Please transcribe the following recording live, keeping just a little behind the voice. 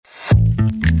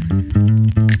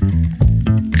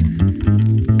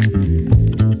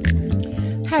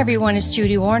everyone, it's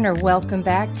Judy Warner. Welcome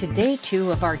back to day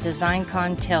 2 of our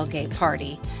DesignCon tailgate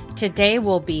party. Today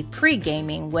we'll be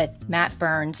pre-gaming with Matt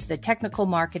Burns, the Technical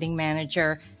Marketing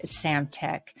Manager at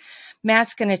Samtec.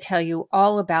 Matt's going to tell you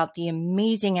all about the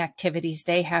amazing activities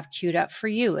they have queued up for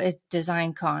you at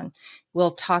DesignCon.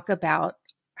 We'll talk about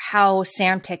how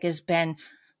Samtec has been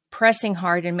pressing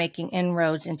hard and making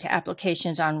inroads into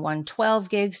applications on 112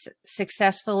 gigs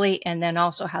successfully, and then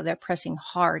also how they're pressing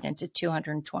hard into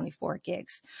 224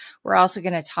 gigs. We're also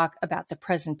going to talk about the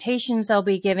presentations they'll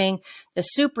be giving, the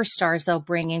superstars they'll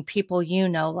bring in, people you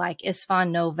know like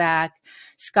Istvan Novak,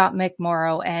 Scott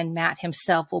McMorrow, and Matt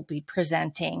himself will be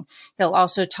presenting. He'll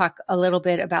also talk a little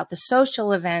bit about the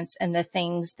social events and the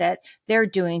things that they're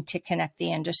doing to connect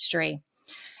the industry.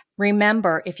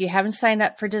 Remember, if you haven't signed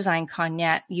up for DesignCon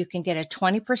yet, you can get a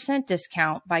 20%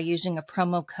 discount by using a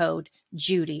promo code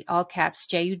Judy, all caps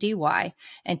JUDY,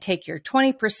 and take your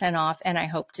 20% off, and I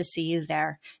hope to see you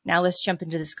there. Now let's jump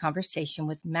into this conversation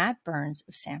with Matt Burns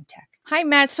of Samtec. Hi,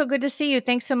 Matt. So good to see you.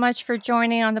 Thanks so much for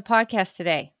joining on the podcast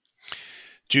today.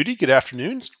 Judy, good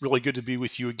afternoon. It's really good to be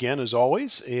with you again, as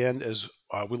always, and as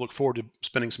we look forward to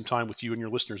spending some time with you and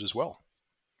your listeners as well.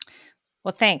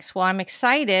 Well, thanks. Well, I'm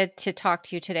excited to talk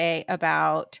to you today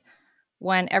about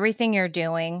everything you're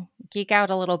doing, geek out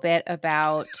a little bit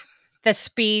about the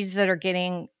speeds that are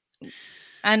getting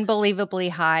unbelievably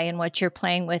high and what you're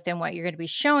playing with and what you're going to be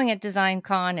showing at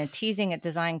DesignCon and teasing at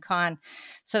DesignCon.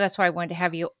 So that's why I wanted to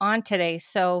have you on today.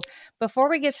 So before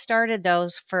we get started,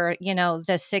 for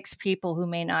the 6 people who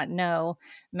may not know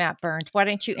Matt Burns, why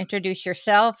don't you introduce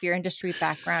yourself, your industry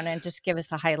background, and just give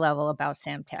us a high level about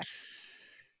Samtec?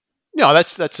 No,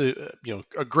 that's a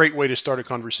great way to start a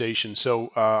conversation. So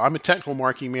I'm a technical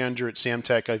marketing manager at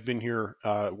Samtec. I've been here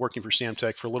working for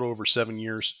Samtec for a little over 7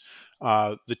 years.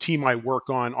 The team I work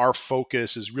on, our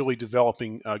focus is really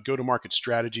developing go-to-market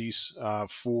strategies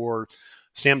for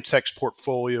Samtec's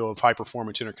portfolio of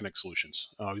high-performance interconnect solutions.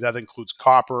 That includes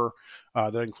copper,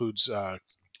 that includes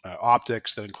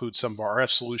optics, that includes some of our RF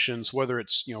solutions, whether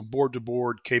it's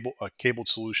board-to-board cabled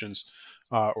solutions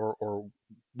or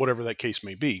whatever that case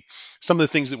may be. Some of the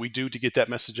things that we do to get that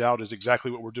message out is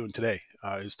exactly what we're doing today,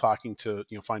 is talking to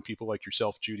fine people like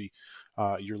yourself, Judy,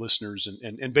 your listeners,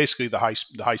 and basically the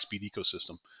high speed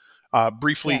ecosystem.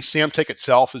 Briefly, Samtec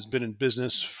itself has been in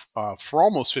business for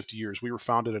almost 50 years. We were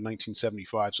founded in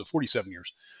 1975, so 47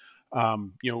 years.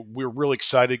 We're really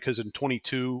excited because in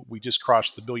 22 we just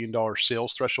crossed the $1 billion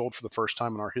sales threshold for the first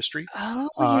time in our history. Oh,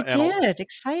 you did!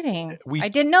 Exciting. I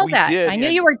didn't know we that. Did, I knew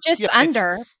you were just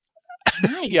under.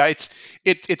 Nice. Yeah,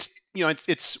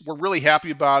 it's we're really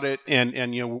happy about it,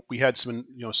 and we had some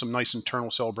nice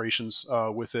internal celebrations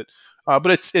with it, but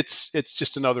it's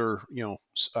just another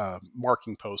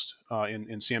marking post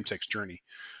in Samtec's journey.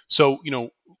 So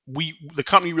the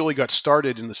company really got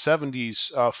started in the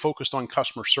 70s, focused on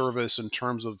customer service in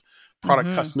terms of product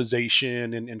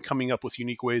customization and coming up with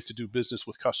unique ways to do business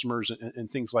with customers and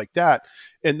things like that,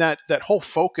 and that whole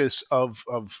focus of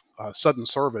sudden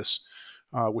service,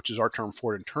 which is our term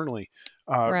for it internally,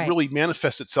 really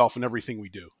manifests itself in everything we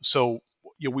do. So,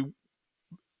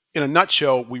 in a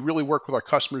nutshell, we really work with our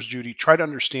customers, Judy, try to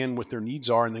understand what their needs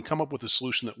are, and then come up with a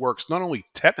solution that works not only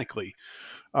technically,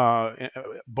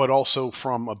 but also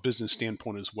from a business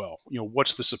standpoint as well.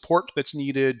 What's the support that's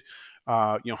needed?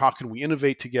 How can we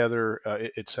innovate together,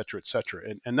 et cetera, et cetera.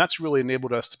 And that's really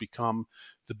enabled us to become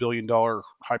the $1 billion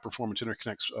high performance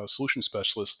interconnect solution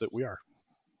specialist that we are.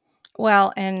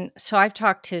 Well, and so I've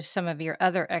talked to some of your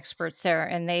other experts there,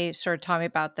 and they sort of taught me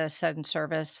about the sudden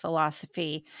service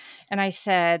philosophy. And I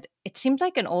said, it seems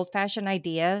like an old-fashioned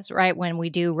idea, right? When we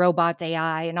do robots,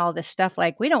 AI, and all this stuff,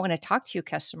 like we don't want to talk to you,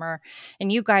 customer.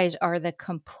 And you guys are the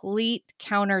complete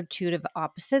counterintuitive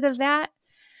opposite of that.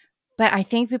 But I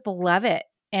think people love it.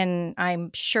 And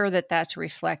I'm sure that that's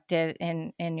reflected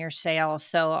in your sales.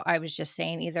 So I was just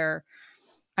saying either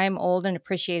I'm old and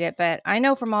appreciate it, but I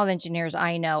know from all the engineers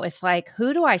I know, it's like,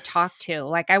 who do I talk to?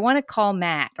 Like, I want to call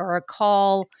Matt or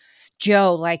call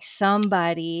Joe, like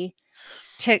somebody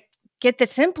to get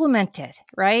this implemented,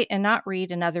 right? And not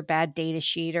read another bad data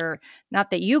sheet, or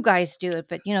not that you guys do it,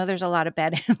 but there's a lot of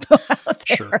bad info out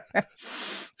there. Sure.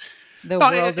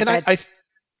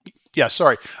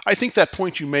 I think that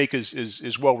point you make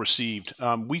is well received.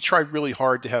 We tried really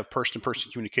hard to have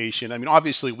person-to-person communication. I mean,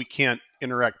 obviously, we can't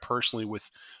interact personally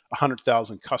with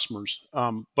 100,000 customers,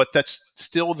 but that's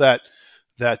still that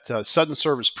that sudden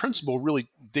service principle really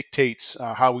dictates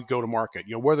how we go to market.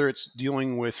 Whether it's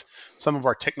dealing with some of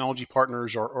our technology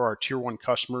partners or our tier one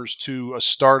customers, to a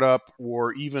startup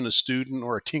or even a student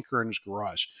or a tinker in his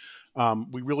garage.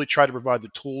 We really try to provide the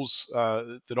tools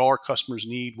that all our customers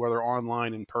need, whether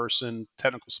online, in person,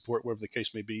 technical support, whatever the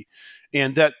case may be,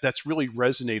 and that's really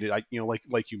resonated.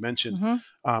 Like you mentioned, Hmm.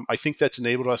 I think that's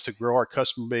enabled us to grow our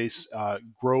customer base,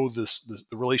 grow the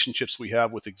relationships we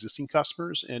have with existing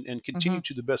customers, and Hmm. continue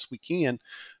to the best we can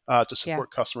to Yeah.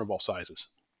 support customer of all sizes.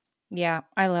 Yeah.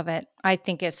 I love it. I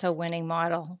think it's a winning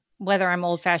model. Whether I'm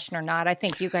old fashioned or not, I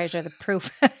think you guys are the proof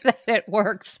that it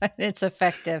works and it's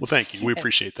effective. Well, thank you. We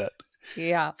appreciate that.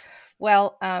 Yeah.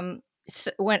 Well,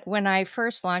 when I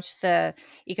first launched the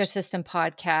ecosystem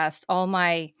podcast, all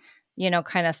my,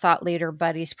 kind of thought leader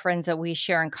buddies, friends that we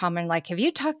share in common, like, have you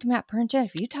talked to Matt Burns yet?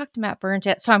 Have you talked to Matt Burns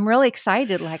yet? So I'm really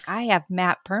excited. Like, I have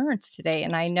Matt Burns today,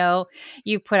 and I know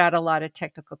you put out a lot of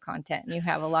technical content and you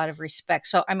have a lot of respect.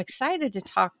 So I'm excited to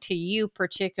talk to you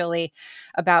particularly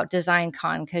about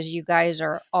DesignCon, because you guys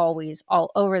are always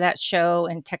all over that show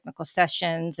and technical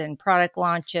sessions and product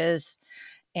launches.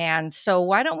 And so,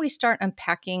 why don't we start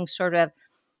unpacking, sort of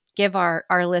give our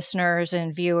listeners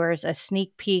and viewers a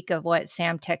sneak peek of what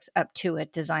Samtec's up to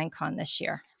at DesignCon this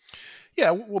year?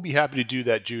 Yeah, we'll be happy to do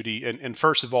that, Judy. And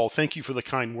first of all, thank you for the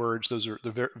kind words. They're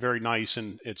very, very nice,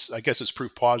 and I guess it's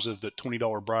proof positive that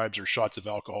 $20 bribes or shots of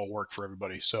alcohol work for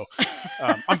everybody. So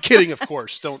I'm kidding, of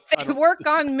course. Don't I They don't. work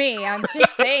on me. I'm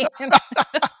just saying.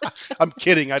 I'm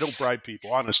kidding. I don't bribe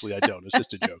people. Honestly, I don't. It's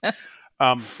just a joke.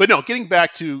 But no, getting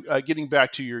back to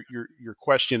your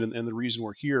question, and the reason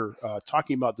we're here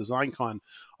talking about DesignCon.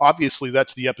 Obviously,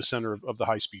 that's the epicenter of the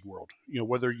high speed world.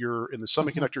 Whether you're in the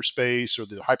Mhm. semiconductor space or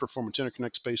the high performance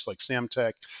interconnect space, like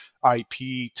Samtec,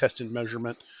 IP, test and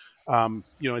measurement.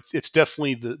 It's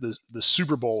definitely the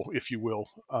Super Bowl, if you will,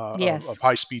 of Yes.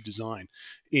 high speed design.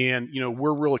 And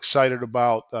we're real excited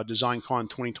about DesignCon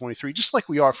 2023, just like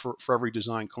we are for every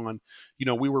DesignCon.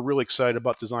 We were really excited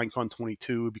about DesignCon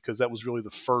 22 because that was really the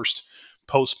first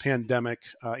post-pandemic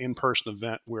in-person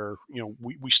event where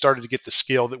we started to get the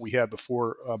scale that we had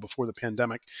before the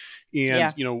pandemic.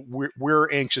 And Yeah. we're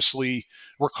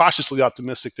cautiously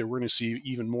optimistic that we're going to see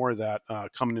even more of that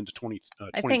coming into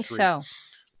I think 2023. so.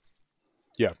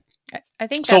 Yeah. I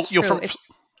think So that's true. from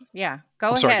Yeah,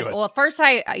 go I'm sorry. Go ahead. ahead. Well, first,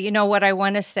 what I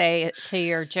want to say to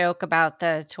your joke about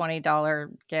the $20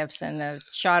 gifts and the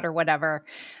shot or whatever.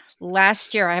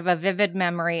 Last year, I have a vivid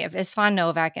memory of Istvan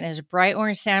Novak and his bright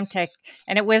orange Samtec,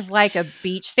 and it was like a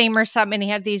beach theme or something. And he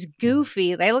had these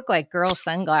goofy, they look like girl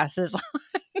sunglasses.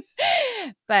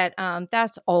 But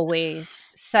that's always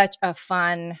such a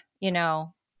fun,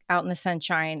 out in the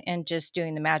sunshine and just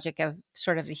doing the magic of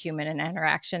sort of the human and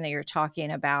interaction that you're talking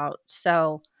about.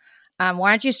 So,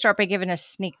 why don't you start by giving a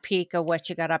sneak peek of what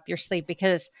you got up your sleeve?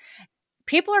 Because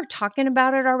people are talking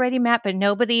about it already, Matt, but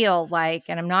nobody will like,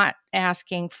 and I'm not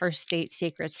asking for state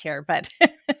secrets here, but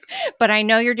but I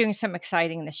know you're doing something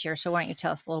exciting this year. So why don't you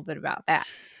tell us a little bit about that?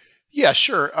 Yeah,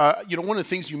 sure. One of the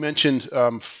things you mentioned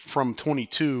from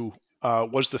 22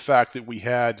 was the fact that we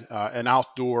had an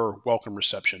outdoor welcome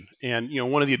reception. And,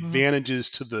 one of the Mhm. advantages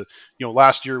to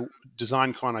last year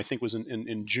DesignCon, I think, was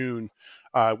in June,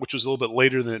 which was a little bit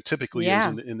later than it typically is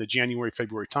Yeah. in the January,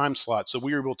 February time slot. So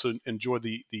we were able to enjoy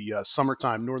the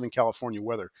summertime Northern California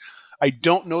weather. I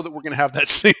don't know that we're going to have that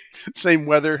same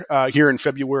weather here in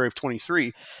February of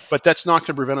 23, but that's not going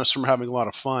to prevent us from having a lot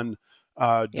of fun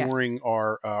Yeah. during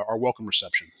our welcome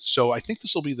reception. So I think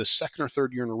this will be the second or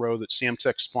third year in a row that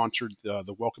Samtec sponsored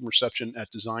the welcome reception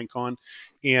at DesignCon.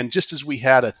 And just as we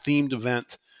had a themed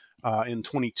event in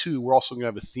 22, we're also going to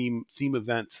have a theme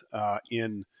event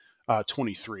in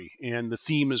 23. And the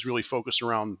theme is really focused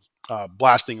around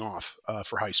blasting off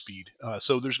for high speed.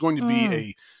 So there's going to be Mm.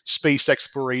 a space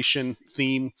exploration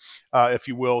theme, if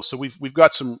you will. So we've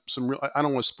got some real. I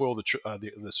don't want to spoil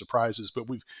the surprises, but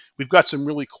we've got some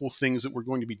really cool things that we're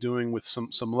going to be doing with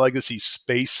some legacy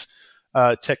space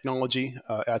technology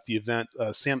at the event.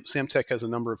 Samtec has a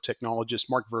number of technologists.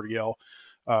 Mark Verdiel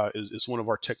is one of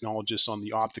our technologists on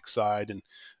the optics side, and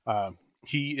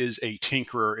he is a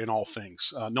tinkerer in all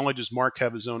things. Not only does Mark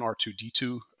have his own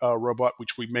R2D2 robot,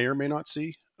 which we may or may not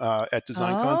see at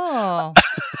DesignCon, Oh.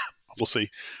 we'll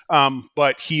see.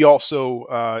 But he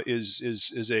also is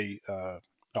a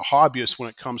hobbyist when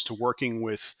it comes to working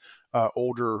with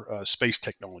older space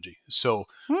technology. So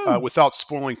Hmm. without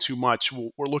spoiling too much,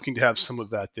 we're looking to have some of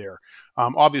that there.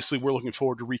 Obviously, we're looking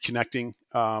forward to reconnecting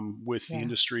with the Yeah.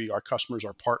 industry, our customers,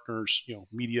 our partners,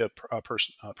 media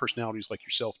personalities like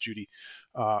yourself, Judy,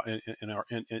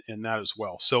 and that as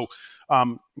well. So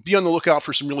be on the lookout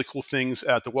for some really cool things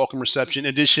at the welcome reception. In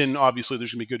addition, obviously,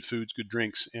 there's going to be good foods, good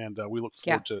drinks, and we look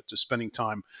Yeah. forward to spending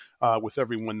time with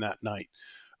everyone that night.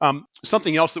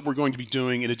 Something else that we're going to be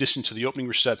doing in addition to the opening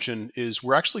reception is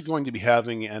we're actually going to be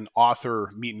having an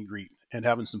author meet and greet and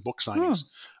having some book Hmm. signings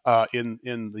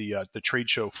in the trade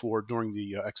show floor during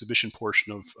the exhibition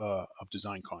portion of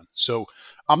DesignCon. So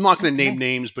I'm not going to name Okay.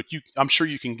 names, but I'm sure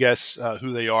you can guess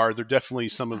who they are. They're definitely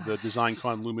some of the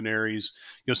DesignCon luminaries.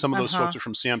 Some of those Uh-huh. folks are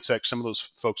from Samtec. Some of those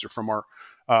folks are from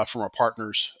our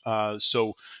partners.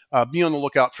 So be on the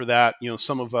lookout for that.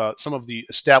 Some of the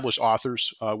established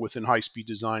authors within high speed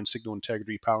design, signal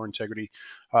integrity, power integrity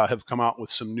have come out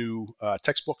with some new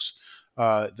textbooks,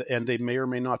 and they may or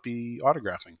may not be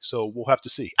autographing. So we'll have to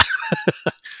see.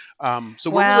 So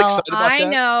we're really Well, excited about I that.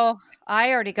 know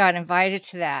I already got invited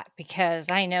to that because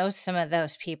I know some of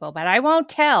those people, but I won't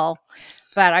tell.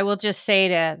 But I will just say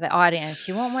to the audience,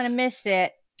 you won't want to miss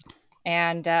it.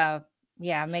 And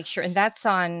yeah, make sure. And that's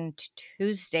on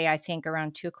Tuesday, I think,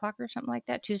 around 2 o'clock or something like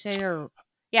that. Tuesday or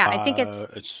yeah, I think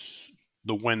It's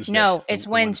the Wednesday, no, it's the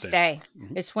Wednesday, Wednesday.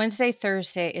 Mhm. It's Wednesday.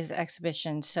 Thursday is the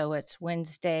exhibition, so it's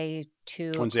Wednesday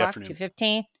two Wednesday o'clock, two afternoon,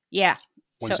 15. Yeah. So,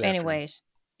 Wednesday afternoon. anyways,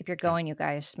 if you're Yeah. going, you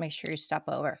guys make sure you stop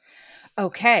over.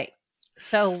 Okay.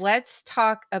 So let's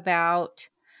talk about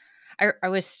I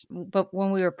was but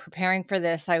when we were preparing for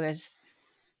this, I was,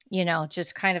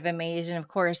 just kind of amazed. And of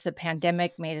course, the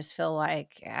pandemic made us feel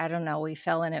like, I don't know, we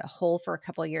fell in a hole for a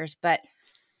couple of years. But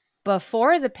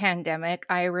before the pandemic,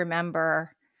 I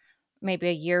remember maybe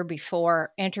a year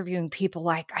before interviewing people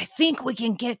like, I think we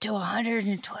can get to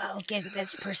 112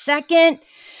 gigabits per second.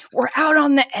 We're out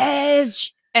on the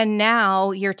edge. And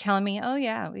now you're telling me, oh,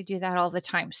 yeah, we do that all the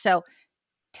time. So,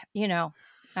 you know,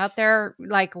 out there,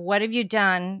 like, what have you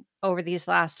done over these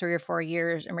last 3 or 4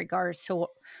 years in regards to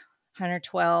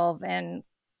 112? And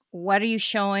what are you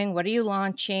showing? What are you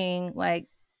launching? Like,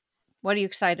 what are you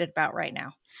excited about right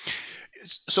now?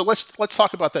 So let's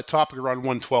talk about that topic around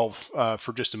 112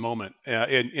 for just a moment.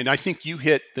 And I think you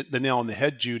hit the nail on the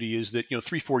head, Judy. Is that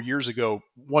 3-4 years ago,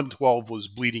 112 was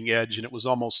bleeding edge, and it was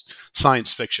almost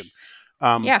science fiction.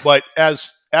 Yeah. But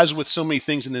as with so many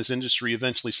things in this industry,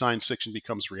 eventually science fiction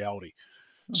becomes reality.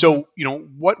 Hmm. So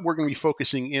what we're going to be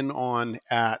focusing in on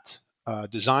at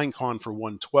DesignCon for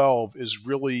 112 is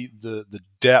really the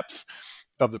depth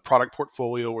of the product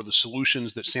portfolio or the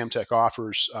solutions that Samtec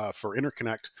offers for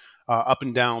interconnect up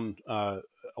and down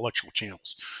electrical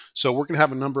channels. So we're going to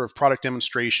have a number of product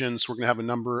demonstrations. We're going to have a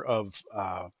number of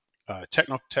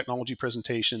technology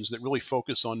presentations that really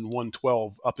focus on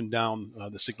 112 up and down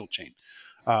the signal chain.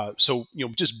 So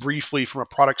just briefly from a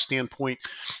product standpoint,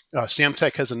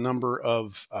 Samtec has a number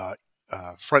of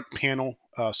front panel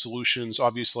solutions.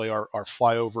 Obviously, our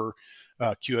flyover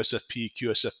QSFP,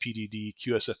 QSFP-DD,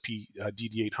 QSFP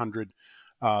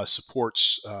DD800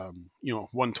 supports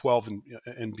 112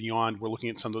 and beyond. We're looking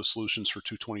at some of those solutions for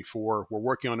 224. We're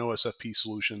working on OSFP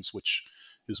solutions, which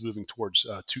is moving towards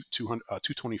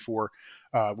 224.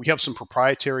 We have some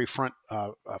proprietary front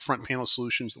panel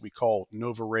solutions that we call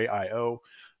Nova Ray IO,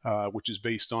 which is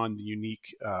based on the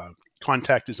unique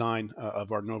contact design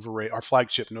of our Nova Ray, our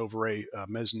flagship Nova Ray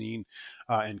mezzanine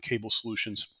and cable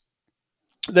solutions.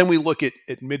 Then we look at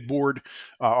midboard.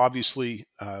 Obviously,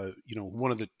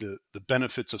 one of the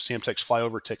benefits of Samtec's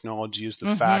flyover technology is the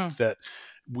Hmm. fact that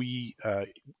we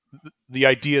the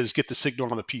idea is get the signal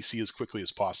on the PC as quickly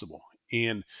as possible.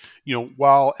 And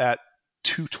while at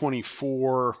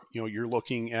 224, you're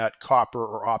looking at copper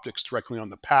or optics directly on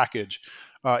the package.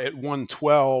 At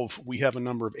 112, we have a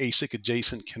number of ASIC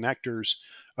adjacent connectors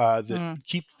that Mm.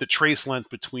 keep the trace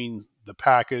length between the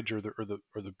package or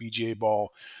the BGA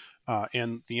ball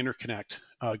and the interconnect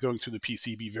going through the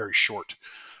PCB very short.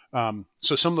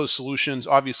 So some of those solutions,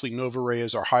 obviously Nova Ray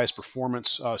is our highest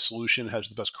performance solution, has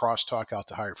the best crosstalk out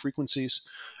to higher frequencies.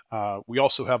 We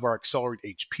also have our Accelerate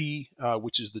HP,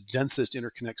 which is the densest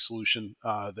interconnect solution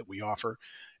that we offer.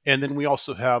 And then we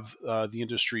also have the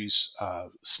industry's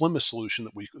slimmest solution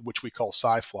which we call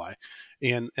SciFly.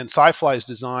 And SciFly is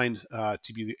designed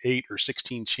to be the 8 or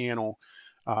 16 channel,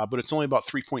 but it's only about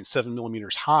 3.7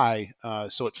 millimeters high.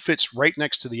 So it fits right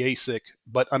next to the ASIC,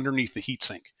 but underneath the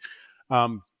heatsink.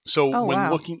 So Oh, when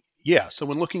wow. looking, yeah, so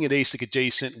when looking at ASIC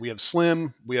adjacent, we have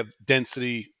slim, we have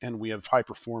density, and we have high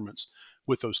performance.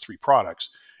 with those three products.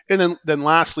 And then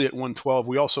lastly, at 112,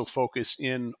 we also focus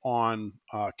in on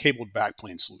cabled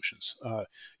backplane solutions.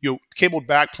 Cabled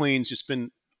backplanes,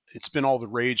 it's been all the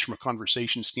rage from a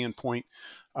conversation standpoint.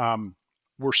 Um,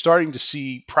 we're starting to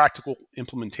see practical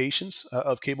implementations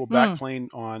of cable Mm. backplane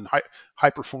on high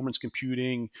performance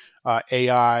computing,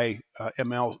 AI,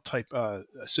 ML type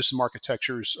system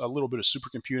architectures, a little bit of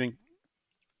supercomputing.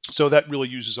 So that really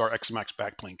uses our XMAX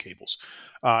backplane cables,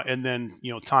 and then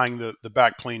tying the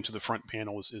backplane to the front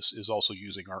panel is also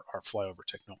using our flyover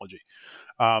technology.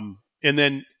 And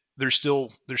then there's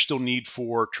still need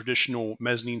for traditional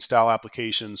mezzanine style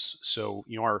applications. So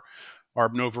our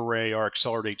Nova Ray, our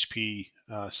Accelerate HP,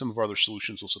 some of our other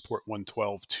solutions will support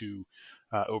 112 to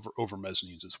over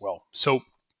mezzanines as well. So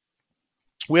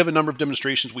we have a number of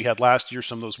demonstrations we had last year.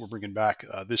 Some of those we're bringing back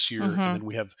this year, and Mm-hmm. then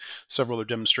we have several other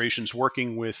demonstrations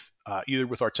working with either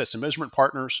with our test and measurement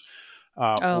partners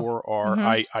Oh. or our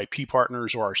Mm-hmm. IP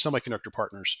partners or our semiconductor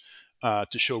partners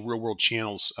to show real world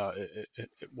channels at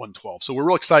 112. So we're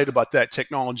real excited about that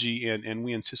technology, and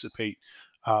we anticipate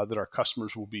that our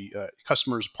customers will be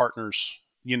customers, partners,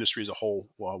 the industry as a whole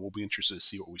will be interested to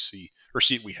see what we see or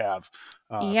see what we have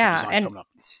for Yeah, design and coming up.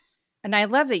 And I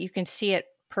love that you can see it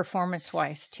performance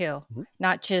wise too, Mhm.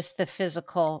 not just the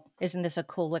physical. Isn't this a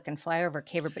cool looking flyover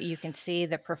cable? But you can see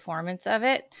the performance of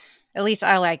it. At least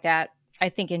I like that. I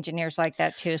think engineers like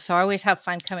that too. So I always have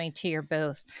fun coming to your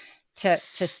booth to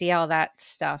see all that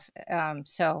stuff.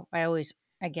 So I always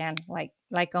again like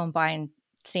going by and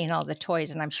seeing all the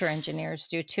toys, and I'm sure engineers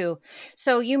do too.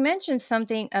 So you mentioned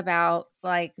something about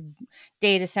like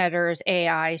data centers,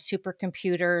 AI,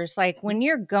 supercomputers. Like when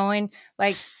you're going,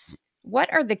 like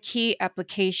what are the key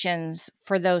applications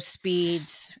for those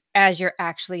speeds as you're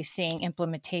actually seeing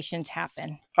implementations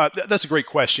happen? That's a great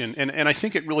question, and I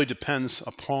think it really depends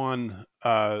upon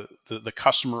the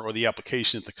customer or the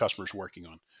application that the customer is working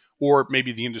on, or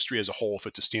maybe the industry as a whole if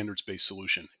it's a standards based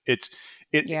solution.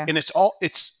 Yeah. It's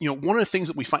one of the things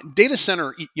that we find data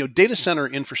center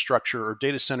infrastructure or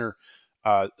data center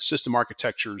system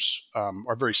architectures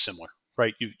are very similar,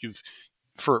 right? You've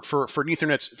for an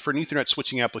Ethernet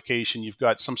switching application, you've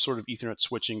got some sort of Ethernet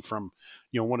switching from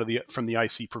one of the from the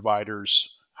IC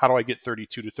providers. How do I get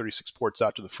 32 to 36 ports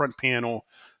out to the front panel?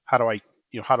 How do I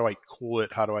how do I cool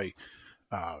it? How do I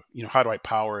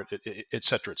power it, et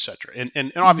cetera, et cetera.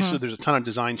 And obviously Mhm. there's a ton of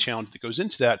design challenge that goes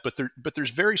into that, but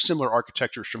there's very similar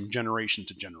architectures from generation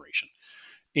to generation.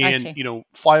 I And see.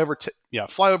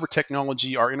 flyover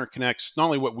technology, our interconnects, not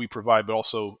only what we provide but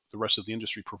also the rest of the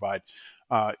industry provide,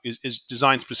 is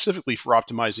designed specifically for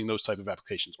optimizing those type of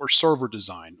applications or server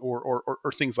design or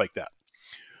things like that.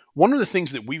 One of the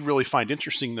things that we really find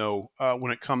interesting, though,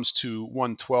 when it comes to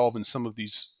 112 and some of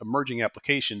these emerging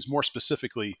applications, more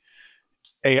specifically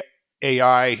A-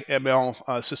 AI,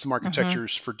 ML system Mhm.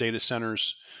 architectures for data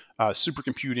centers,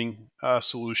 supercomputing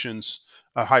solutions,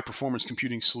 high performance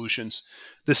computing solutions.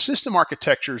 The system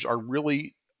architectures are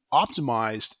really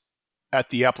optimized at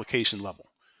the application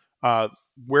level, uh,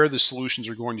 where the solutions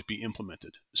are going to be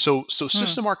implemented. So Mm.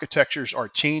 system architectures are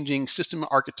changing. System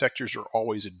architectures are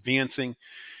always advancing,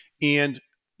 and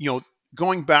you know,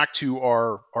 going back to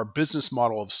our business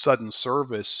model of sudden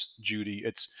service, Judy,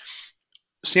 it's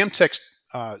Samtec's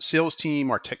sales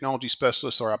team, our technology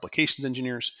specialists, our applications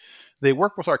engineers. They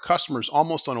work with our customers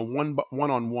almost on a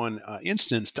one-on-one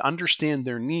instance to understand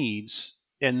their needs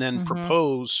and then Mhm.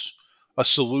 propose a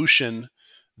solution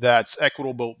that's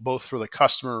equitable both for the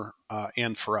customer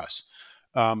and for us.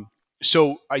 Um,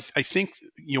 so I think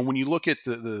when you look at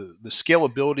the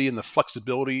scalability and the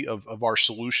flexibility of our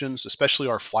solutions, especially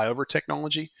our flyover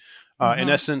technology, in Mhm.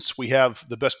 essence, we have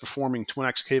the best performing twin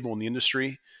X cable in the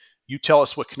industry. You tell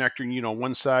us what connector you need on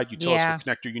one side, you tell us what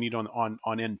Yeah. connector you need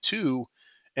on end two,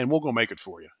 and we'll go make it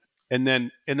for you. And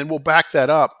then we'll back that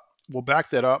up. We'll back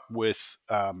that up with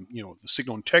the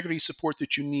signal integrity support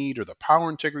that you need, or the power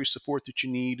integrity support that you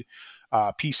need,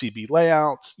 PCB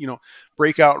layouts,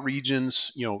 breakout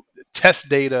regions, test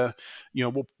data.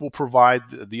 We'll provide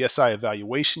the SI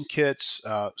evaluation kits.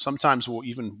 Sometimes we'll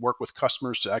even work with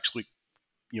customers to actually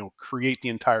create the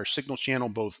entire signal channel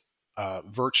both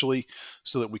virtually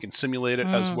so that we can simulate it,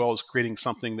 as Mm. well as creating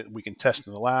something that we can test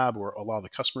in the lab or allow the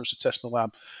customers to test in the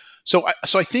lab. So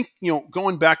I think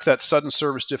going back to that sudden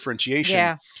service differentiation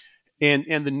Yeah.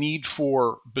 and the need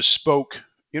for bespoke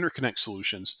interconnect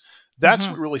solutions, that's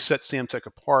Mhm. what really sets Samtec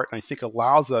apart, and I think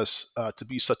allows us to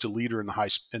be such a leader in the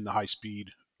high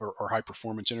speed or high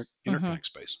performance Mhm. interconnect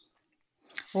space.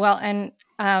 Well, and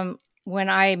when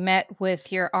I met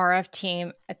with your RF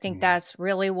team, I think Mhm. that's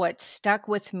really what stuck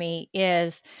with me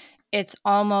is it's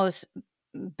almost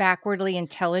backwardly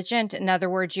intelligent. In other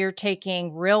words, you're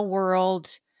taking real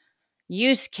world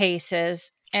use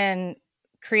cases and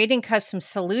creating custom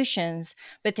solutions,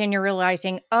 but then you're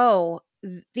realizing, oh,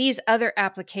 these other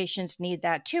applications need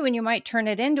that too. And you might turn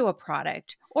it into a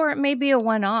product, or it may be a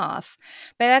one off.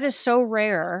 But that is so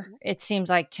rare, it seems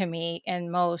like to me,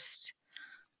 in most,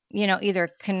 either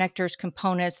connectors,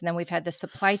 components, and then we've had the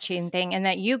supply chain thing, and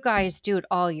that you guys do it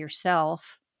all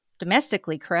yourself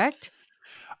domestically, correct?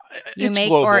 You It's make,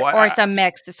 global. or it's a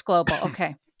mix, it's global.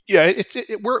 Okay. Yeah,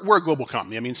 we're a global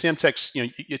company. I mean, Samtec's,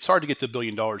 it's hard to get to $1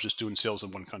 billion just doing sales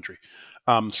in one country.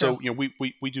 True. So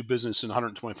we do business in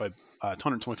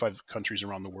 125 countries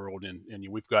around the world, and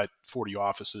we've got 40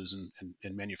 offices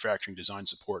and manufacturing design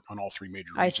support on all three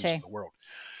major I regions of see. the world.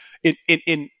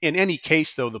 In any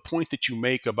case, though, the point that you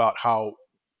make about how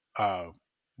uh,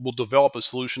 we'll develop a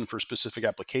solution for a specific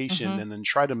application Mm-hmm. and then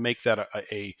try to make that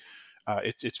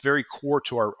it's very core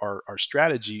to our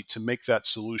strategy to make that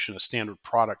solution a standard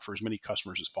product for as many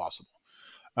customers as possible.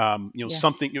 Yeah.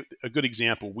 A good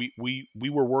example. We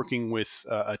were working with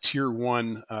a tier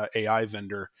one AI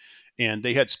vendor, and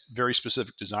they had very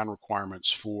specific design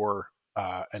requirements for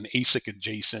an ASIC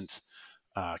adjacent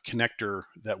connector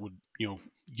that would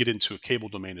get into a cable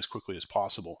domain as quickly as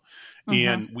possible. Mm-hmm.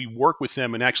 And we worked with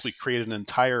them and actually created an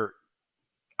entire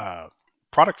uh,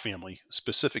 product family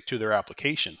specific to their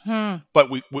application. Hmm. But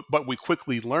we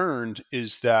quickly learned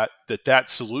is that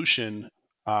solution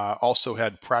also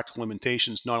had practical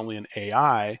limitations not only in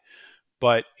AI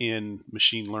but in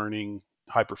machine learning,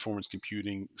 high performance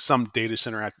computing, some data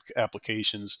center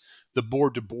applications. The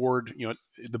board to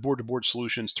board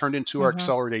solutions turned into our Mm-hmm.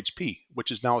 Accelerate HP, which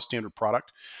is now a standard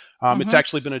product. It's Mm-hmm.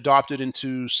 actually been adopted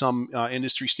into some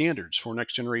industry standards for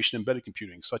next generation embedded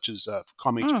computing, such as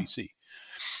COM Mm. HPC.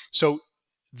 So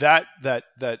that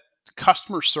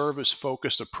customer service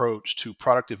focused approach to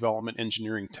product development,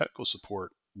 engineering, technical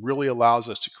support really allows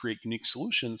us to create unique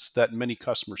solutions that many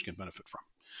customers can benefit from.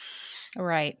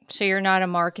 Right. So you're not a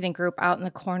marketing group out in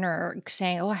the corner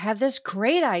saying, "Oh, I have this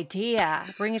great idea.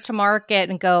 Bring it to market,"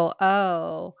 and go,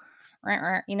 "Oh." Rah,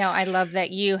 rah." I love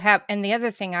that you have. And the other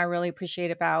thing I really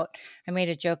appreciate about, I made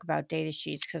a joke about data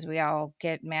sheets because we all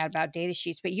get mad about data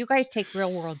sheets, but you guys take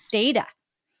real world data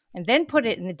and then put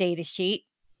it in the data sheet.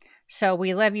 So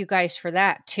we love you guys for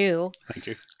that too, Thank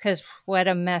you. because what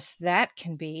a mess that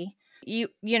can be.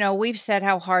 We've said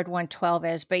how hard 112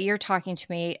 is, but you're talking to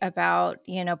me about,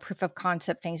 proof of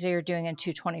concept things that you're doing in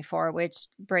 224, which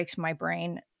breaks my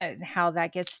brain and how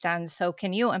that gets done. So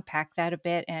can you unpack that a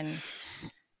bit and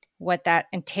what that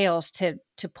entails to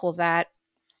pull that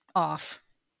off?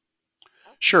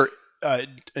 Sure. Uh,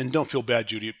 and don't feel bad,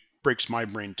 Judy. It breaks my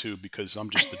brain too because I'm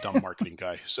just the dumb marketing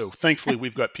guy. So thankfully,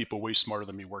 we've got people way smarter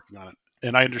than me working on it.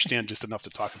 And I understand just enough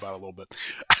to talk about it a little bit.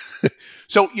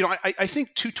 So, I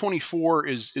think 224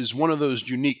 is one of those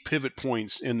unique pivot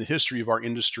points in the history of our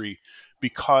industry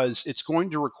because it's going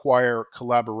to require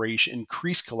collaboration,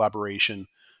 increased collaboration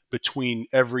between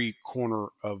every corner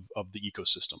of the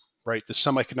ecosystem, right? The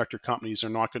semiconductor companies are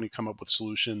not going to come up with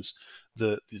solutions.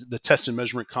 The test and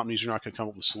measurement companies are not going to come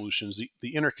up with solutions.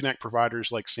 The interconnect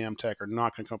providers like Samtec are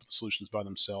not going to come up with solutions by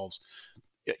themselves.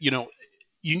 You know,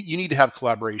 you need to have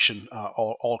collaboration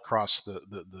all across the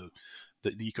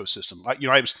ecosystem.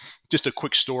 I was just a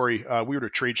quick story. We were at a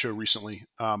trade show recently,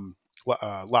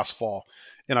 last fall,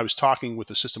 and I was talking with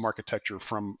a system architecture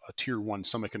from a tier one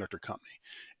semiconductor company,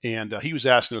 and he was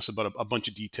asking us about a bunch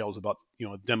of details about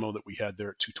a demo that we had there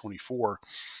at 224,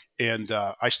 and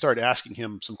I started asking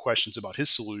him some questions about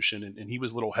his solution, and he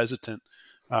was a little hesitant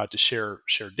to share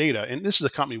data. And this is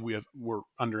a company we're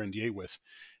under NDA with,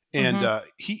 and Mm-hmm.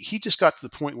 he just got to the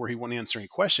point where he wouldn't answer any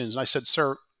questions. And I said,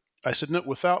 "Sir," I said, "No,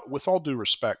 with all due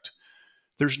respect,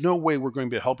 there's no way we're going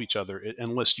to help each other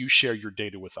unless you share your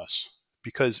data with us.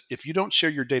 Because if you don't share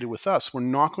your data with us, we're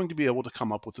not going to be able to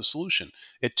come up with a solution.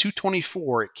 At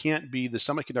 224, it can't be the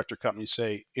semiconductor companies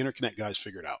say, interconnect guys,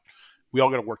 figure it out. We all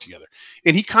got to work together."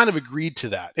 And he kind of agreed to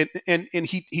that. And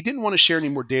he didn't want to share any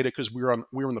more data because we were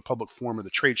in the public forum of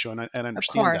the trade show, and I Of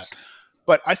understand that. course.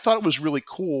 But I thought it was really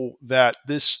cool that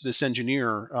this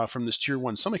engineer from this tier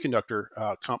one semiconductor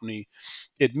company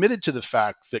admitted to the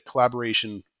fact that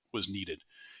collaboration was needed.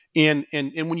 And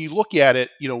when you look at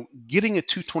it, getting a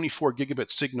 224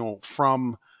 gigabit signal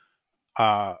from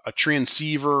a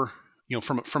transceiver,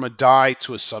 from a die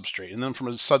to a substrate, and then from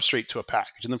a substrate to a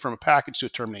package, and then from a package to a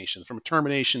termination, from a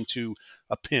termination to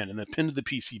a pin, and then pin to the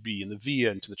PCB, and the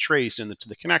via, and to the trace, and to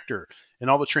the connector, and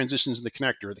all the transitions in the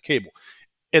connector or the cable.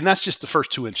 And that's just the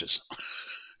first 2 inches,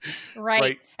 Right.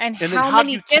 right? And And then how how do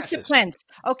you many test this? disciplines?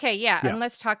 Okay, yeah, Yeah. and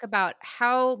let's talk about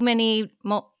how many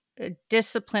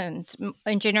disciplines,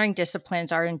 engineering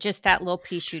disciplines are in just that little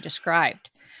piece you described.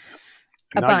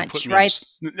 A Now you're putting bunch, me on right?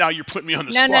 now you're putting me on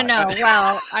the No, no, spot. no.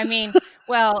 Well, I mean,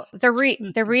 well, the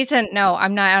reason, no,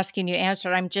 I'm not asking you to answer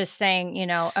it. I'm just saying,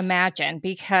 imagine,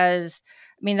 because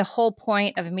I mean, the whole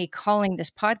point of me calling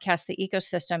this podcast the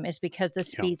ecosystem is because the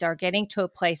Yeah. speeds are getting to a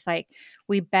place like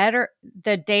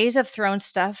the days of throwing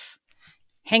stuff,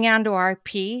 hang on to our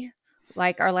IP,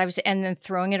 like our lives, and then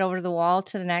throwing it over the wall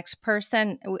to the next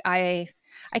person. I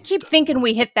keep Doesn't thinking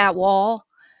we work. hit that wall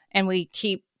and we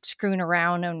keep screwing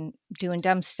around and doing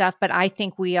dumb stuff, but I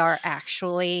think we are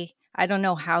actually, I don't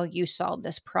know how you solve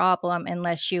this problem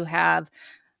unless you have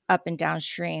up and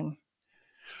downstream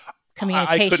I couldn't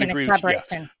communication and agree with you. Yeah.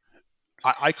 collaboration.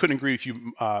 I couldn't agree with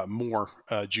you more,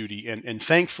 Judy. And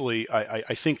thankfully,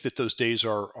 I think that those days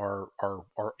are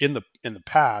in the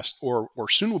past, or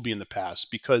soon will be in the past,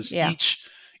 because Yeah.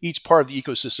 each part of the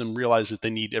ecosystem realizes that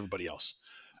they need everybody else.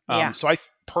 Yeah. So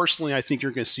personally, I think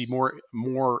you're going to see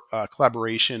more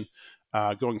collaboration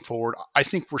going forward. I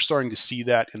think we're starting to see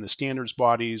that in the standards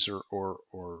bodies, or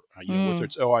whether Mm.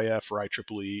 it's OIF or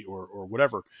IEEE or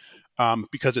whatever,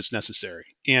 because it's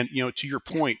necessary. And to your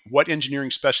Yeah. point, what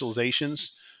engineering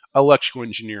specializations? Electrical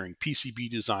engineering, PCB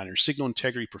designers, signal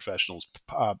integrity professionals,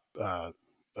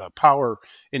 power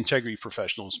integrity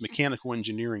professionals, mechanical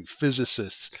engineering,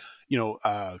 physicists. You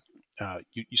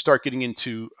start getting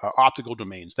into optical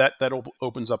domains. That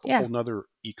opens up a Yeah. whole nother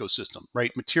ecosystem,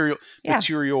 right? Yeah.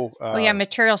 Material Oh, yeah.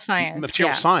 Material science.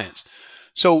 material Yeah. science.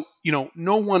 So,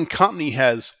 no one company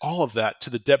has all of that to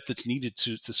the depth that's needed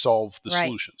to solve the Right.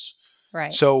 solutions.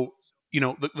 Right. So,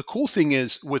 the cool thing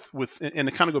is and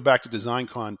to kind of go back to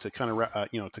DesignCon, to kind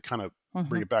of,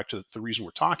 bring Hmm. it back to the reason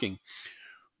we're talking.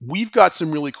 We've got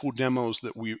some really cool demos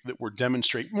that we're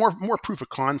demonstrating, more proof of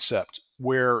concept,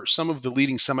 where some of the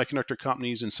leading semiconductor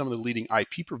companies and some of the leading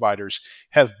IP providers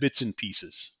have bits and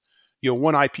pieces.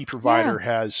 One IP Yeah. provider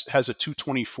has a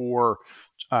 224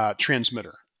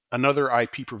 transmitter. Another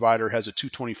IP provider has a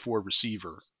 224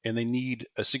 receiver, and they need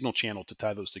a signal channel to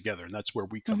tie those together, and that's where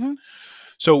we come in. Hmm.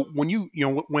 So when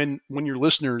your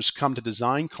listeners come to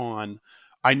DesignCon,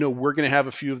 I know we're going to have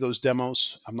a few of those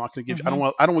demos. I'm not going to give. Hmm. I don't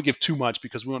want to give too much,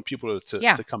 because we want people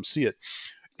Yeah, to come see it.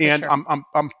 for And sure.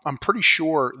 I'm pretty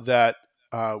sure that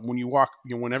when you walk,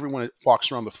 when everyone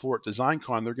walks around the floor at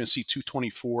DesignCon, they're going to see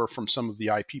 224 from some of the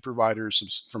IP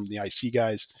providers, from the IC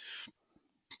guys,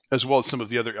 as well as some of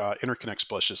the other interconnect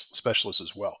specialists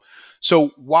as well. So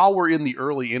while we're in the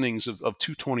early innings of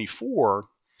 224,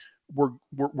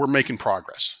 we're making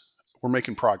progress. We're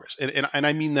making progress, and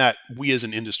I mean that we as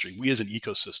an industry, we as an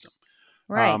ecosystem.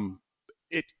 Right. Um,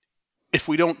 it If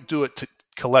we don't do it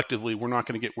collectively, we're not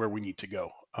going to get where we need to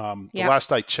go. The Yep.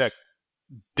 last I checked,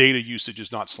 data usage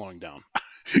is not slowing down,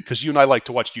 because you and I like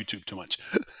to watch YouTube too much,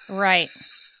 Right.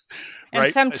 And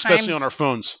right? Especially on our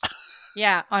sometimes, phones.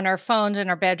 yeah, on our phones in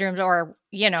our bedrooms, or,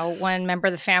 one member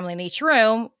of the family in each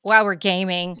room while we're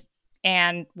gaming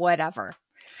and whatever.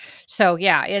 So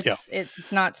yeah, Yeah,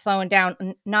 it's not slowing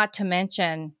down. Not to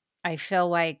mention, I feel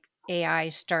like AI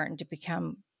is starting to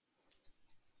become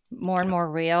more and yeah, more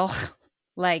real,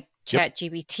 like yep. Chat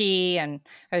GBT. And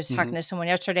I was Hmm. talking to someone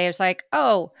yesterday. I was like,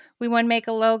 "Oh, we want to make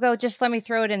a logo. Just let me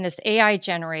throw it in this AI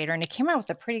generator," and it came out with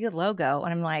a pretty good logo.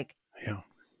 And I'm like, Yeah.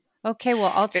 "Okay,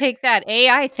 well, I'll It, take that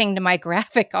AI thing to my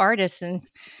graphic artist and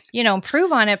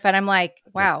improve on it." But I'm like,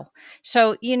 yeah. wow.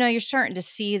 So you're starting to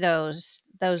see those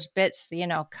bits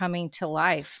coming to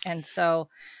life, and so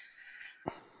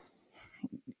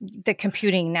the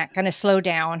computing not going to slow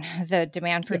down, the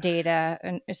demand for Yeah. data,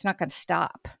 and it's not going to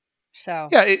stop. So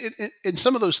Yeah, and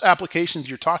some of those applications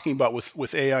you're talking about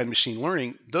with AI and machine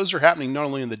learning, those are happening not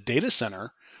only in the data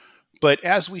center, but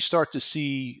as we start to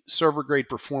see server grade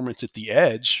performance at the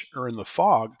edge or in the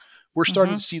fog, we're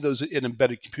starting to mhm. see those in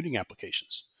embedded computing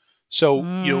applications. So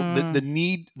the Mm,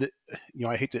 need that,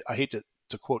 I hate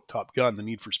to quote Top Gun, the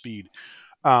need for speed.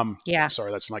 yeah.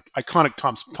 Sorry, that's like iconic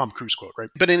Tom Cruise quote, right?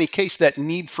 But in any case, that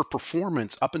need for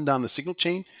performance up and down the signal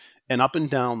chain and up and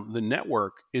down the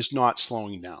network is not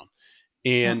slowing down.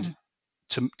 And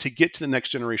Mm-mm. to get to the next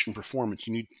generation performance,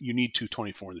 you need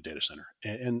 224 in the data center,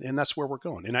 and that's where we're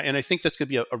going. And I think that's going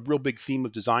to be a real big theme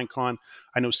of DesignCon.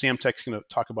 I know Samtec's going to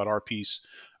talk about our piece.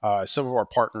 Some of our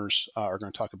partners are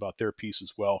going to talk about their piece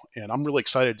as well, and I'm really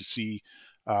excited to see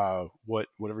what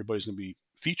everybody's going to be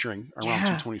featuring around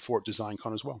Yeah. 224 at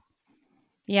DesignCon as well.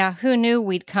 Yeah. Who knew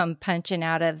we'd come punching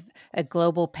out of a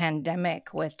global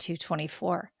pandemic with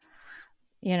 224?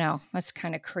 That's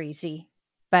kind of crazy.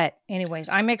 But, anyways,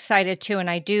 I'm excited too. And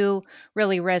I do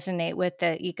really resonate with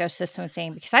the ecosystem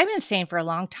thing because I've been saying for a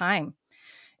long time,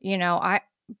 I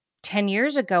 10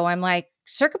 years ago, I'm like,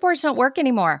 circuit boards don't work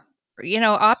anymore.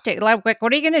 optic. Like,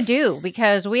 what are you going to do?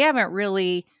 Because we haven't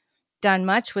really done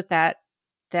much with that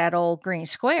old green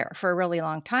square for a really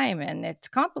long time, and it's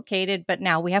complicated. But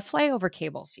now we have flyover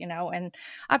cables, and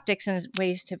optics and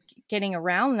ways to getting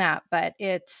around that. But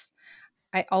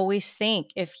I always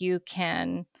think if you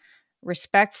can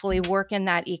respectfully work in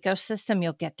that ecosystem,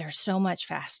 you'll get there so much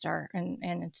faster and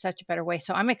in such a better way.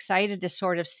 So I'm excited to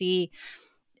sort of see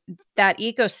that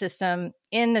ecosystem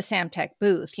in the Samtec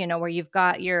booth, where you've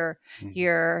got your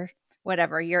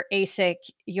whatever, your ASIC,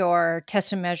 your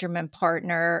test and measurement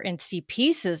partner, and see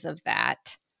pieces of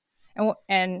that.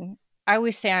 And I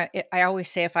always say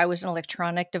if I was an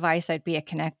electronic device, I'd be a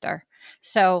connector.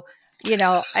 So,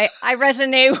 I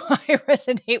resonate I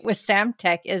resonate with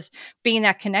Samtec is being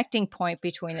that connecting point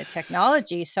between the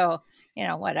technology. So,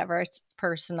 whatever, it's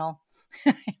personal.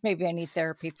 Maybe I need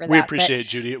therapy for We that. But appreciate it,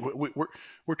 Judy.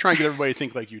 We're trying to get everybody to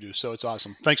think like you do, so it's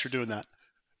awesome. Thanks for doing that.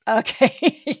 okay.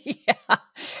 Yeah.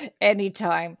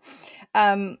 Anytime.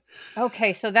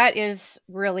 Okay, so that is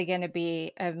really going to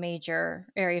be a major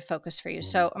area of focus for you. Mhm.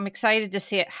 So I'm excited to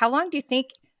see it. How long do you think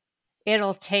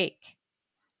it'll take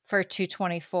for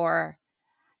 224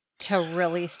 to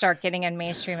really start getting in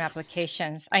mainstream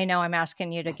applications? I know I'm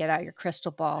asking you to get out your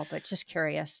crystal ball, but just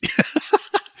curious.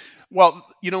 Well,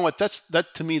 you know what? That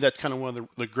to me. That's kind of one of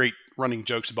the great running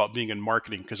jokes about being in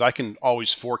marketing because I can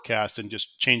always forecast and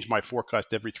just change my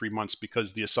forecast every 3 months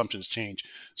because the assumptions change.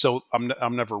 So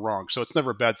I'm never wrong. So it's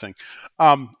never a bad thing.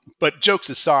 But jokes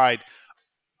aside,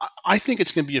 I think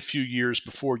it's going to be a few years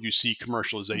before you see Mm,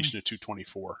 commercialization of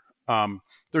 224.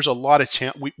 There's a lot of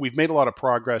we've made a lot of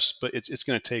progress, but it's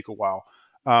going to take a while.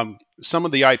 Some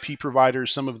of the IP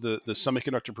providers, some of the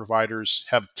semiconductor providers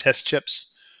have test chips,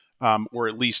 or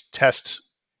at least test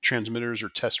transmitters or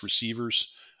test receivers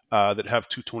that have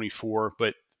 224.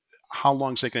 But how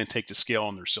long is that going to take to scale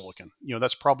on their silicon?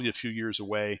 That's probably a few years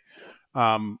away.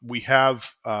 We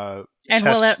have and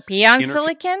will test it be on interface.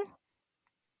 silicon?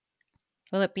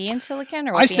 Will it be in silicon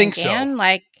or will I it be in think so. GaN?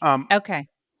 Like, Um, okay.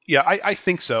 Yeah, I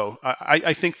think so.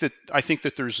 I think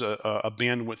that there's a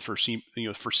bandwidth for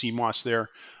for CMOS there.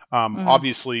 Hmm.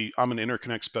 Obviously, I'm an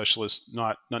interconnect specialist,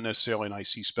 not necessarily an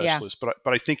IC Yeah. specialist, but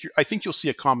I think you'll see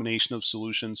a combination of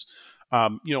solutions.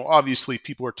 Obviously,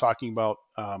 people are talking about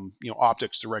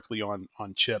optics directly on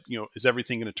chip. Is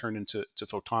everything going to turn into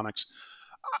photonics?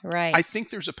 I Right. think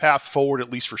there's a path forward,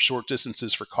 at least for short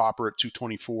distances for copper at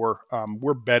 224.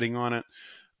 We're betting on it.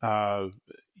 Uh,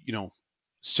 you know,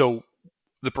 so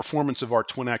the performance of our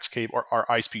Twin X cable, our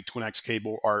high-speed Twin X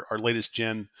cable, our latest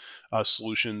gen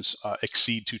solutions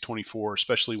exceed 224,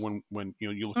 especially when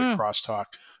you look at Mm, crosstalk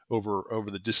over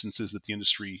the distances that the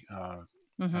industry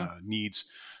hmm. needs.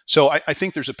 So I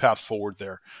think there's a path forward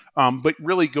there. But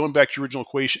really, going back to your original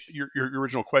equation, your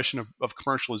original question of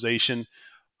commercialization,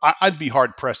 I'd be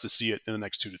hard pressed to see it in the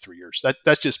next 2 to 3 years.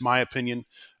 That's just my opinion.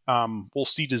 We'll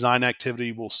see design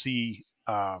activity.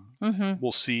 Hmm.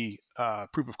 We'll see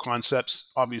proof of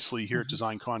concepts. Obviously, here at Hmm.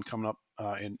 DesignCon coming up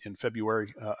in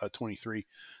February 23.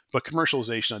 But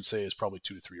commercialization, I'd say, is probably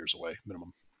 2 to 3 years away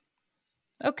minimum.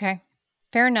 Okay.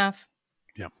 Fair enough.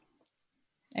 Yeah.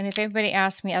 And if anybody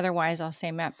asks me otherwise, I'll say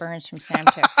Matt Burns from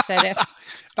Samtec said it.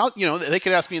 They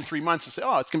could ask me in 3 months and say,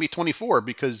 "Oh, it's going to be 24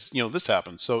 because this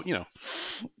happened." So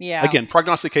Yeah. again,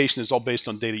 prognostication is all based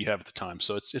on data you have at the time,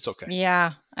 so it's okay.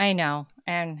 Yeah, I know.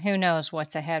 And who knows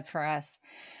what's ahead for us.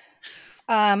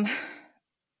 Um,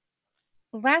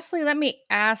 Lastly, let me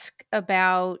ask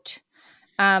about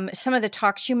some of the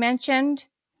talks you mentioned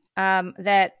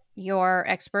that your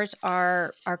experts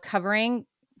are covering.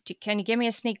 Can you give me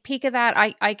a sneak peek of that?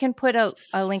 I can put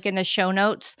a link in the show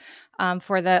notes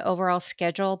for the overall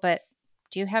schedule, but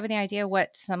do you have any idea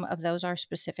what some of those are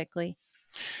specifically?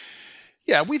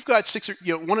 Yeah, we've got six.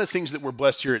 One of the things that we're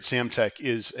blessed here at Samtech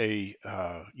is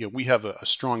we have a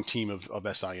strong team of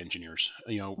SI engineers.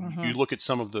 Hmm. You look at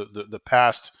some of the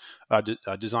past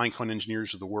DesignCon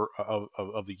engineers of the work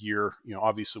of the year.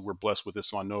 Obviously we're blessed with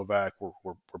Islan Novak.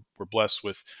 We're blessed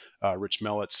with Rich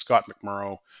Mellett, Scott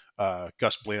McMurrow,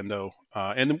 Gus Blando,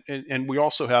 and we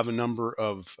also have a number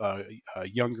of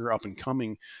younger up and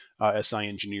coming SI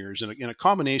engineers, and a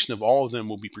combination of all of them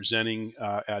will be presenting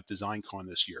at DesignCon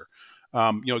this year.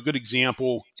 A good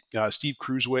example, Steve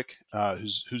Kruzwick,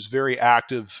 who's very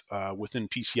active within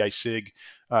PCI SIG,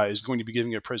 is going to be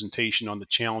giving a presentation on the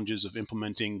challenges of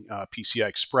implementing PCI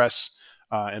Express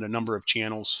and a number of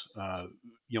channels.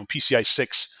 PCI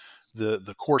 6,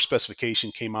 the core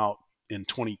specification came out in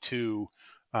 22.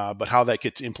 But how that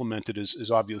gets implemented is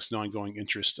obviously an ongoing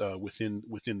interest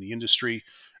within the industry.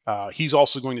 He's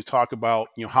also going to talk about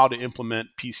how to implement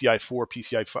PCI 4,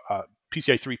 PCI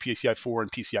 3, PCI 4,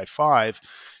 and PCI 5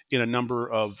 in a number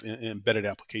of embedded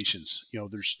applications.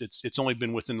 It's only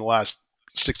been within the last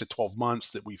 6 to 12 months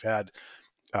that we've had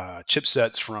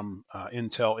chipsets from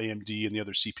Intel, AMD, and the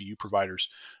other CPU providers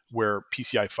where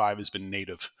PCI 5 has been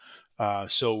native.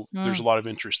 So there's a Mm. lot of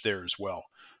interest there as well.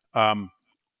 Um,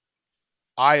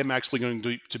 I am actually going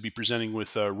to be presenting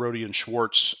with Rody and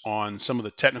Schwartz on some of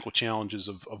the technical challenges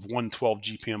of 112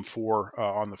 GPM4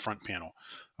 on the front panel,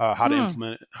 how to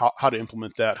Hmm.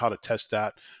 implement that, how to test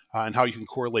that, and how you can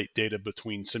correlate data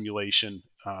between simulation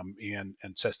and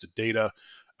tested data.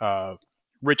 Uh,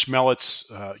 Rich Mellitz,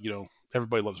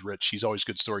 everybody loves Rich. He's always a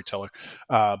good storyteller,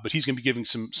 but he's going to be giving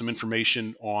some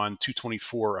information on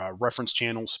 224 reference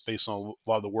channels based on a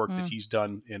lot of the work that Mm. he's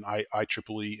done in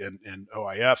IEEE and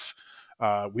OIF.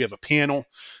 We have a panel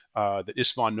that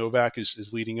Istvan Novak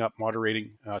is leading up,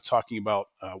 moderating, talking about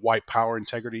why power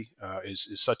integrity is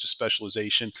such a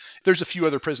specialization. There's a few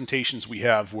other presentations we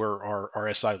have where our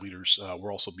SI leaders will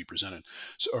also be presenting.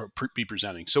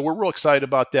 So we're real excited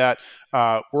about that.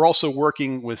 We're also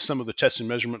working with some of the test and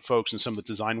measurement folks and some of the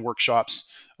design workshops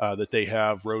that they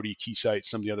have, Rody, Keysight,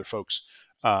 some of the other folks.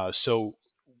 So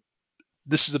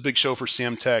this is a big show for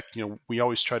Samtec. We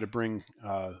always try to bring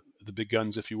the big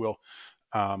guns, if you will,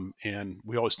 and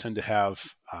we always tend to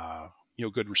have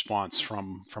good response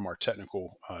from our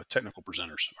technical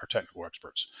presenters, our technical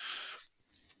experts.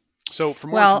 So for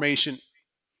more Well, information,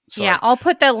 yeah, sorry, I'll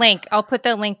put the link. I'll put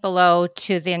the link below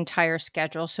to the entire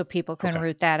schedule so people can okay,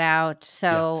 root that out. yeah,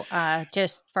 So,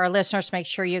 just for our listeners, make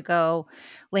sure you go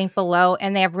link below,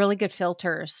 and they have really good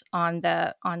filters on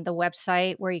the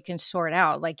website where you can sort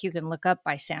out. Like you can look up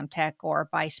by Samtec or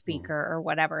by mhm. speaker or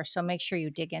whatever. So make sure you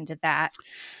dig into that.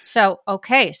 So,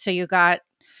 okay, so you got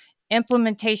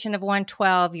implementation of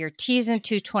 112, you're teasing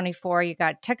 224, you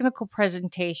got technical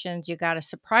presentations, you got a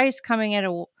surprise coming at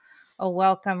a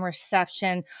welcome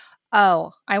reception.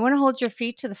 Oh, I want to hold your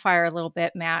feet to the fire a little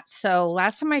bit, Matt. So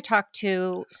last time I talked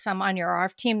to some on your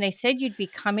RF team, they said you'd be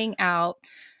coming out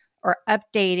or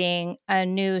updating a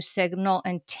new signal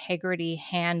integrity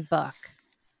handbook.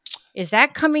 Is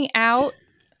that coming out?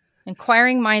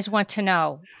 Inquiring minds want to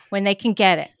know when they can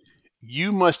get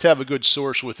You must have a good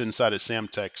source with inside of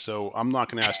Samtech, so I'm not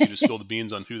going to ask you to it. spill the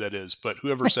beans on who that is, but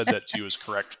whoever said that to you is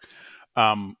correct.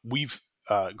 We've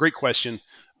Great question.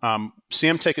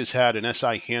 Samtech has had an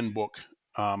SI handbook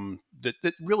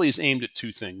that really is aimed at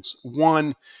two things.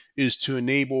 One is to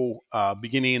enable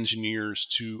beginning engineers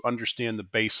to understand the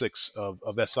basics of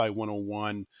SI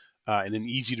 101 in an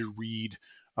easy to read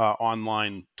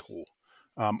online tool.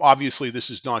 Obviously,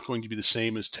 this is not going to be the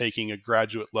same as taking a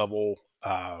graduate level,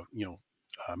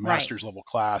 Right. master's level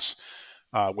class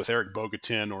with Eric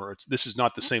Bogatin, or this is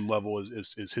not the same level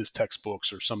as his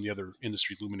textbooks or some of the other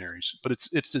industry luminaries. But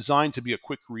it's designed to be a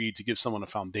quick read to give someone a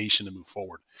foundation to move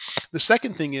forward. The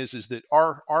second thing is that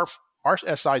our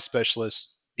SI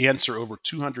specialists answer over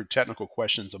 200 technical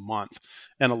questions a month,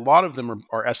 and a lot of them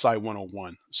are SI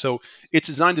 101. So it's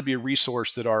designed to be a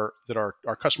resource that our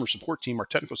customer support team, our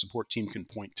technical support team, can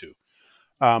point to.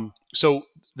 So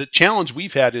the challenge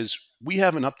we've had is we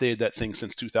haven't updated that thing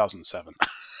since 2007.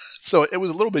 So it was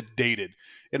a little bit dated.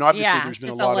 And obviously, Yeah, there's been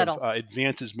a just a lot of little.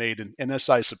 advances made in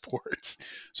SI support.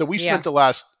 So we've Yeah. spent the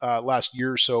last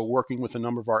year or so working with a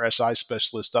number of our SI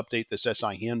specialists to update this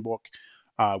SI handbook.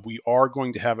 We are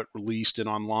going to have it released and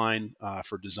online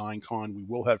for DesignCon. We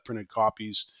will have printed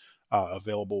copies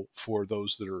available for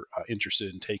those that are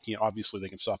interested in taking it. Obviously, they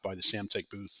can stop by the Samtec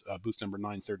booth, booth number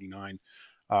 939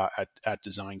 at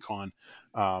DesignCon.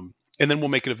 And then we'll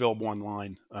make it available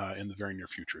online in the very near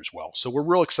future as well. So we're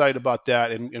real excited about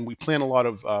that, and we plan a lot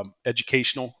of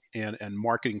educational and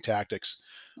marketing tactics,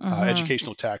 Mhm.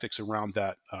 educational tactics around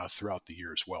that throughout the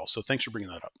year as well. So thanks for bringing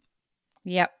that up.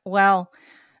 Yep. Well,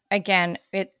 again,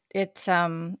 it's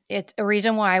a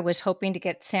reason why I was hoping to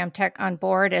get Samtech on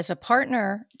board as a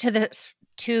partner to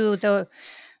the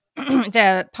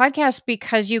the podcast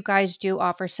because you guys do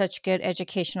offer such good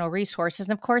educational resources.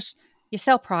 And of course, you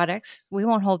sell products. We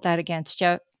won't hold that against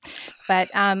you. But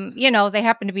they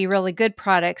happen to be really good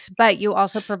products, but you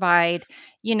also provide,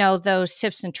 those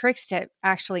tips and tricks to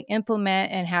actually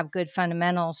implement and have good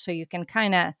fundamentals so you can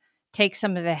kind of take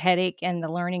some of the headache and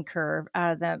the learning curve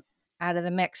out of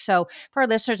the mix. So for our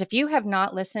listeners, if you have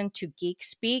not listened to Geek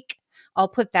Speak, I'll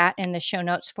put that in the show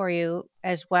notes for you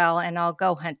as well. And I'll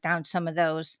go hunt down some of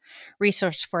those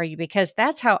resources for you because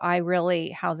that's how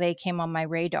they came on my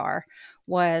radar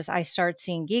was I started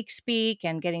seeing Geek Speak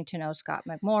and getting to know Scott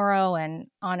McMorrow and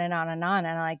on and on and on.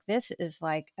 And like, this is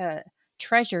like a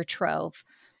treasure trove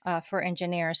for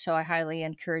engineers. So I highly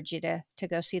encourage you to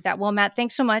go see that. Well, Matt,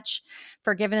 thanks so much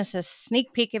for giving us a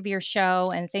sneak peek of your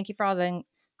show. And thank you for all the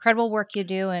incredible work you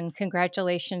do, and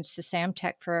congratulations to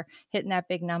Samtec for hitting that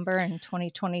big number in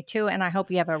 2022. And I hope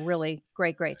you have a really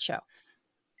great show.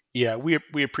 Yeah,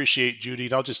 we appreciate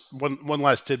Judy. I'll just one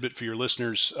last tidbit for your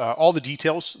listeners. All the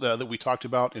details that we talked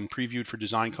about and previewed for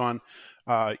DesignCon,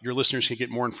 your listeners can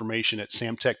get more information at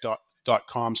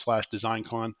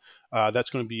samtec.com/designcon. That's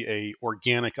going to be a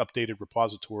organic, updated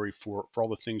repository for all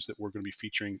the things that we're going to be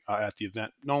featuring at the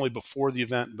event, not only before the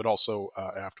event, but also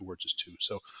afterwards as too.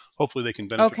 So hopefully they can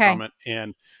benefit from it.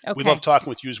 And we love talking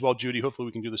with you as well, Judy. Hopefully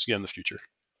we can do this again in the future.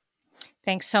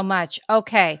 Thanks so much.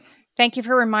 Okay. Thank you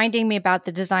for reminding me about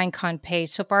the DesignCon page.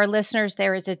 So for our listeners,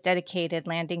 there is a dedicated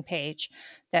landing page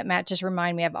that Matt just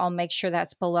reminded me of. I'll make sure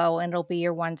that's below, and it'll be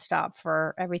your one-stop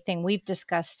for everything we've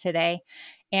discussed today.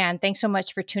 And thanks so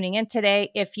much for tuning in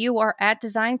today. If you are at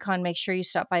DesignCon, make sure you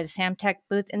stop by the Samtec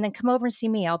booth and then come over and see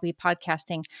me. I'll be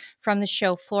podcasting from the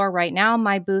show floor right now.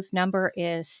 My booth number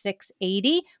is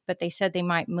 680, but they said they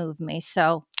might move me.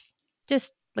 So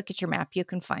just look at your map. You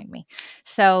can find me.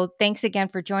 So thanks again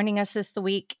for joining us this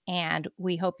week. And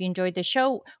we hope you enjoyed the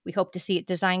show. We hope to see you at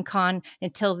DesignCon.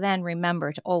 Until then,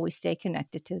 remember to always stay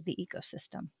connected to the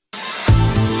ecosystem.